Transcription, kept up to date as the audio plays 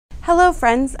Hello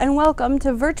friends, and welcome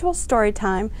to virtual story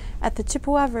time at the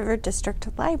Chippewa River District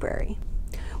Library.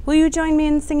 Will you join me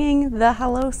in singing the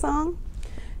hello song?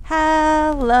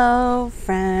 Hello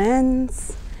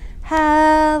friends,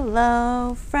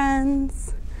 hello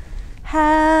friends,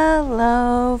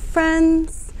 hello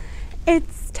friends.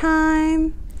 It's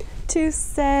time to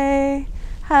say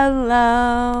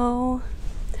hello.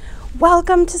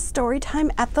 Welcome to story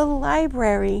time at the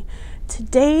library.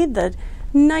 Today the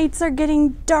nights are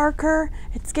getting darker,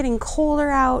 it's getting colder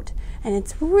out, and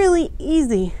it's really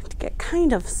easy to get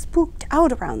kind of spooked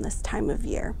out around this time of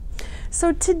year.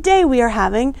 So today we are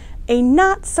having a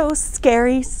not so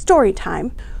scary story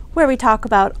time where we talk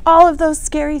about all of those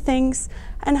scary things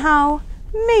and how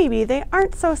maybe they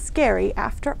aren't so scary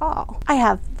after all. I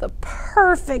have the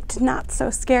perfect not so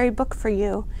scary book for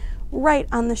you right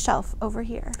on the shelf over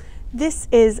here. This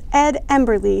is Ed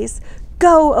Emberley's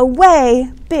Go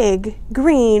Away, Big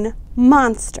Green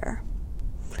Monster.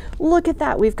 Look at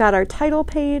that. We've got our title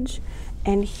page,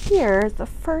 and here, the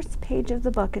first page of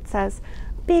the book, it says,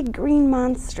 Big Green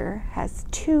Monster has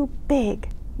two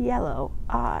big yellow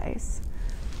eyes.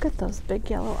 Look at those big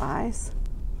yellow eyes.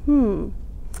 You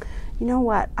know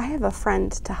what? I have a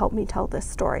friend to help me tell this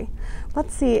story.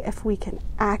 Let's see if we can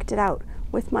act it out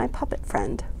with my puppet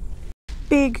friend.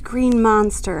 Big Green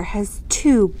Monster has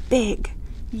two big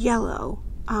yellow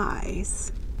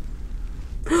eyes.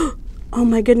 Oh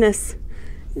my goodness.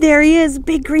 There he is,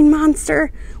 Big Green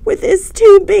Monster, with his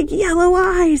two big yellow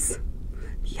eyes.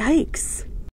 Yikes.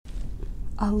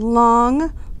 A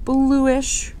long,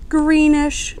 bluish,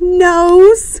 greenish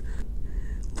nose.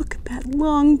 Look at that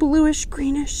long, bluish,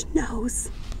 greenish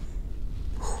nose.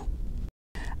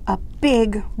 A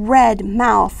big red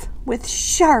mouth with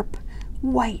sharp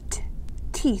white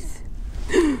teeth.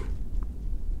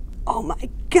 Oh my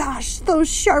gosh, those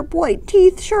sharp white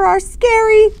teeth sure are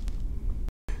scary.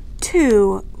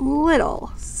 Two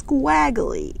little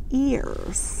squaggly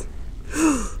ears.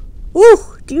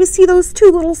 Ooh, do you see those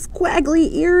two little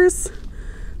squaggly ears?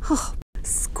 Oh,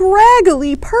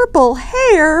 scraggly purple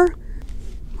hair.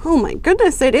 Oh my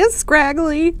goodness, it is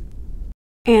scraggly.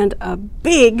 And a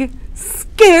big,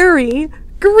 scary,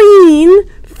 green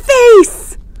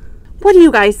face. What do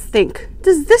you guys think?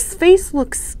 Does this face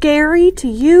look scary to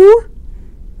you?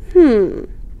 Well,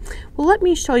 let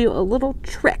me show you a little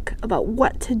trick about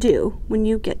what to do when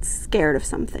you get scared of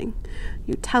something.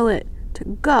 You tell it to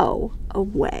go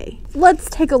away. Let's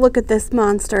take a look at this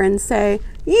monster and say,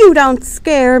 "You don't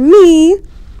scare me."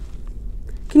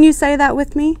 Can you say that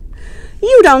with me?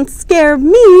 You don't scare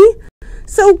me,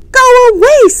 so go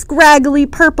away, scraggly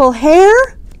purple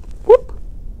hair. Whoop.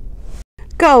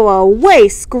 Go away,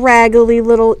 scraggly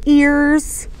little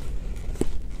ears.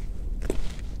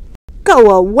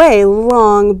 Go away,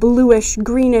 long, bluish,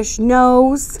 greenish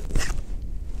nose.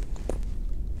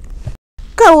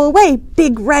 Go away,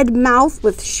 big red mouth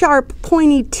with sharp,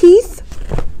 pointy teeth.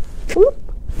 Whoop.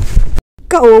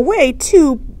 Go away,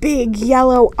 two big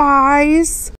yellow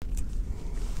eyes.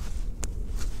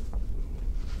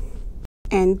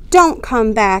 And don't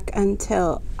come back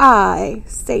until I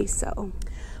say so.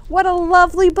 What a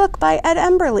lovely book by Ed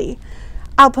Emberley.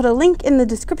 I'll put a link in the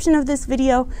description of this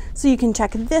video so you can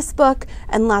check this book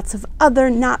and lots of other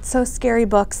not so scary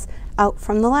books out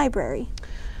from the library.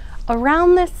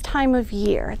 Around this time of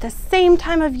year, the same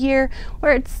time of year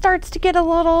where it starts to get a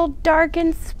little dark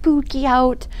and spooky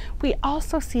out, we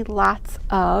also see lots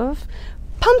of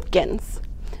pumpkins.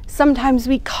 Sometimes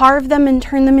we carve them and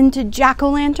turn them into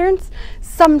jack-o'-lanterns.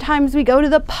 Sometimes we go to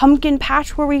the pumpkin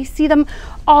patch where we see them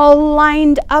all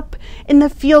lined up in the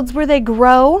fields where they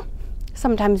grow.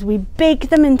 Sometimes we bake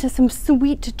them into some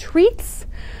sweet treats.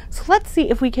 So let's see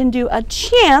if we can do a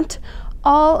chant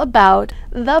all about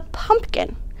the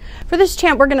pumpkin. For this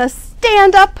chant, we're going to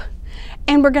stand up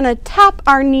and we're going to tap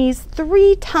our knees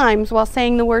 3 times while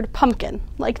saying the word pumpkin,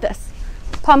 like this.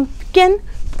 Pumpkin,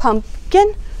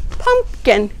 pumpkin,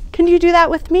 pumpkin. Can you do that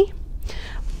with me?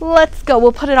 Let's go.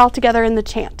 We'll put it all together in the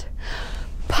chant.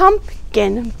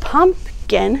 Pumpkin,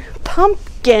 pumpkin,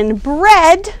 pumpkin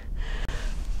bread.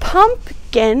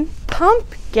 Pumpkin,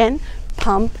 pumpkin,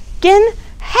 pumpkin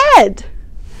head.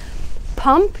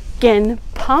 Pumpkin,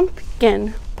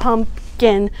 pumpkin,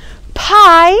 pumpkin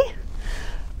pie.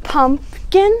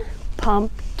 Pumpkin,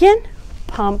 pumpkin,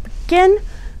 pumpkin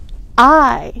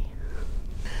eye.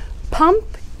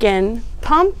 Pumpkin,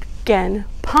 pumpkin,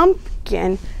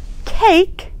 pumpkin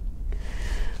cake.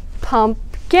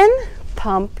 Pumpkin,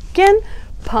 pumpkin,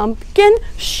 pumpkin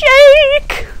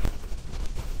shake.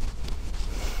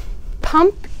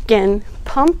 Pumpkin,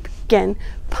 pumpkin,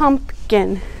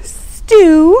 pumpkin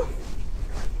stew.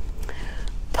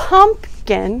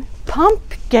 Pumpkin,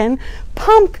 pumpkin, pumpkin,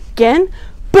 pumpkin,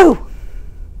 boo.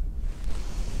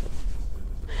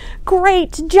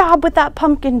 Great job with that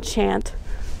pumpkin chant.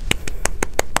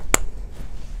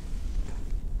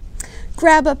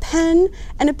 Grab a pen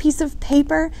and a piece of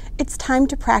paper. It's time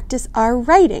to practice our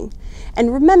writing.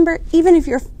 And remember, even if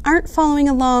you aren't following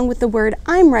along with the word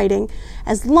I'm writing,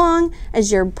 as long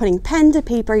as you're putting pen to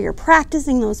paper, you're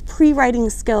practicing those pre-writing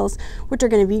skills, which are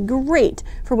going to be great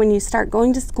for when you start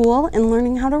going to school and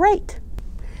learning how to write.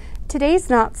 Today's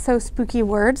not so spooky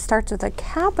word starts with a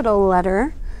capital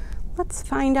letter. Let's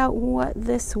find out what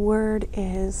this word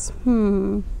is.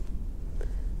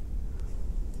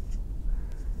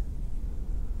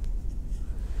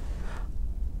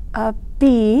 A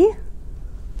B.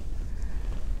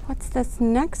 What's this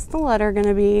next letter going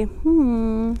to be?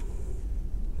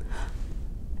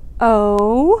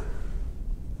 O.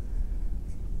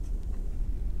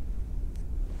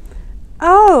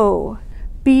 O.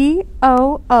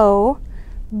 B-O-O.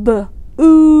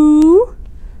 B-oo.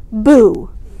 Boo.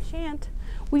 Chant.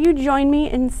 Will you join me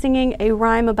in singing a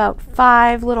rhyme about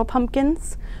 5 little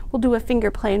pumpkins? We'll do a finger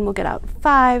play and we'll get out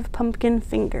 5 pumpkin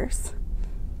fingers.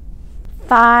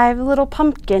 5 little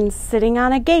pumpkins sitting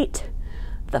on a gate.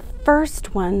 The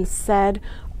first one said,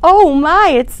 "Oh my,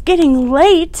 it's getting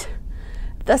late."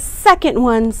 The second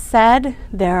one said,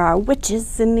 "There are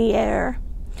witches in the air."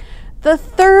 The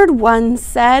third one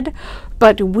said,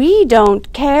 "But we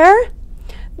don't care."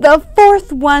 The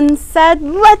fourth one said,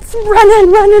 "Let's run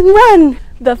and run and run."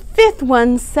 The fifth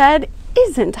one said,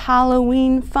 "Isn't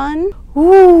Halloween fun?"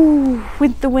 Ooh,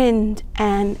 went the wind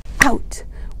and out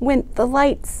went the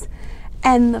lights.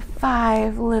 And the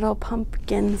 5 little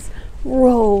pumpkins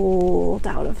rolled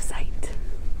out of sight.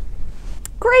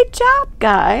 Great job,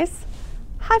 guys.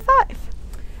 High five.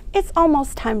 It's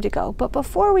almost time to go, but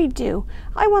before we do,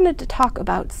 I wanted to talk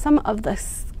about some of the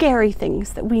scary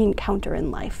things that we encounter in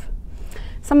life.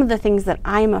 Some of the things that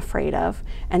I'm afraid of,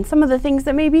 and some of the things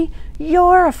that maybe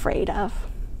you're afraid of.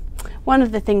 One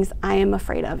of the things I am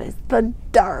afraid of is the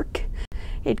dark.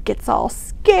 It gets all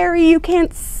scary. You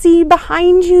can't see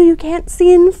behind you. You can't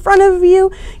see in front of you.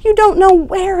 You don't know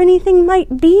where anything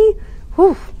might be.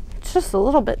 Whew, it's just a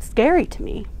little bit scary to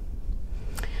me.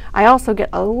 I also get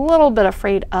a little bit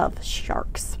afraid of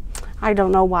sharks. I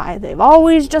don't know why. They've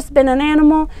always just been an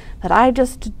animal that I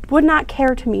just would not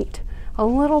care to meet. A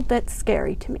little bit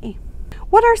scary to me.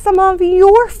 What are some of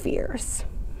your fears?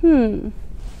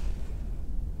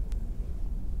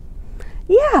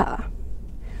 Yeah.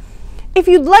 If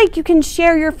you'd like, you can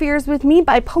share your fears with me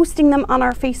by posting them on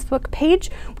our Facebook page.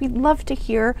 We'd love to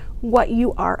hear what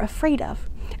you are afraid of.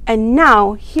 And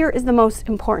now, here is the most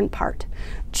important part.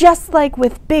 Just like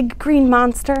with Big Green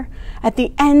Monster, at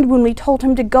the end when we told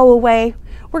him to go away,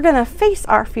 we're going to face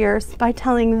our fears by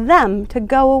telling them to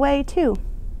go away too.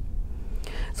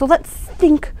 So let's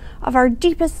think of our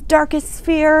deepest, darkest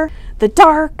fear, the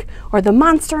dark or the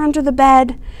monster under the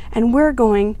bed, and we're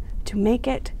going to make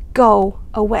it go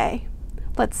away.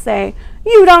 Let's say,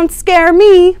 "You don't scare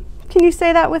me." Can you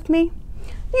say that with me?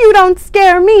 "You don't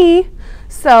scare me,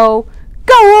 so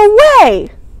go away."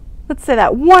 Let's say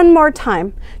that one more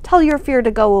time. Tell your fear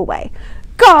to go away.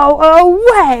 Go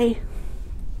away.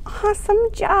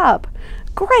 Awesome job.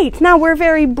 Great. Now we're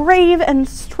very brave and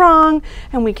strong,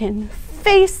 and we can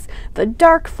face the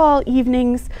dark fall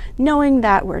evenings knowing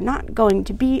that we're not going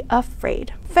to be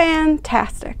afraid.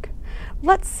 Fantastic.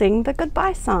 Let's sing the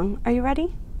goodbye song. Are you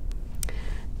ready?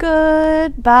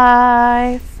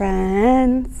 Goodbye,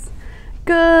 friends.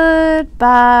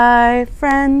 Goodbye,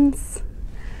 friends.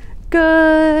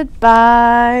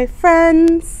 Goodbye,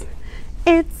 friends.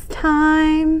 It's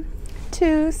time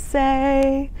to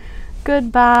say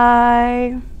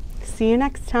goodbye. See you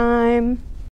next time.